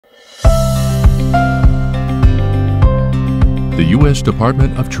The U.S.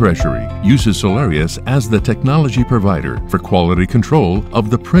 Department of Treasury uses Solarius as the technology provider for quality control of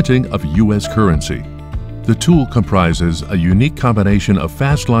the printing of U.S. currency. The tool comprises a unique combination of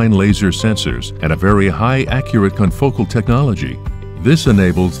fast-line laser sensors and a very high accurate confocal technology. This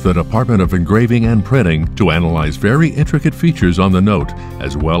enables the Department of Engraving and Printing to analyze very intricate features on the note,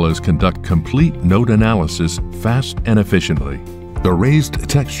 as well as conduct complete note analysis fast and efficiently. The raised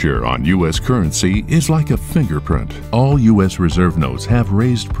texture on U.S. currency is like a fingerprint. All U.S. Reserve notes have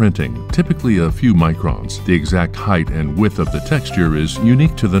raised printing, typically a few microns. The exact height and width of the texture is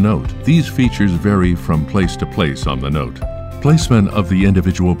unique to the note. These features vary from place to place on the note. Placement of the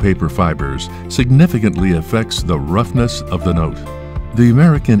individual paper fibers significantly affects the roughness of the note. The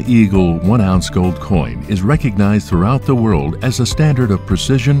American Eagle 1-ounce gold coin is recognized throughout the world as a standard of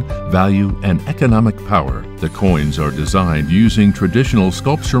precision, value, and economic power. The coins are designed using traditional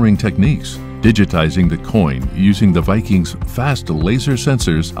sculpturing techniques. Digitizing the coin using the Viking's fast laser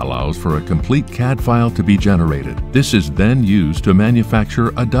sensors allows for a complete CAD file to be generated. This is then used to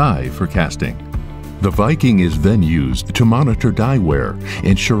manufacture a die for casting. The Viking is then used to monitor die wear,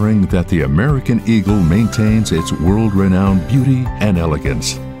 ensuring that the American Eagle maintains its world-renowned beauty and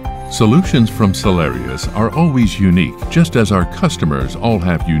elegance. Solutions from Solarius are always unique, just as our customers all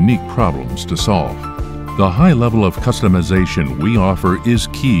have unique problems to solve. The high level of customization we offer is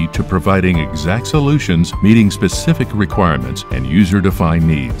key to providing exact solutions meeting specific requirements and user-defined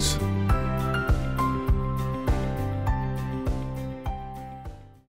needs.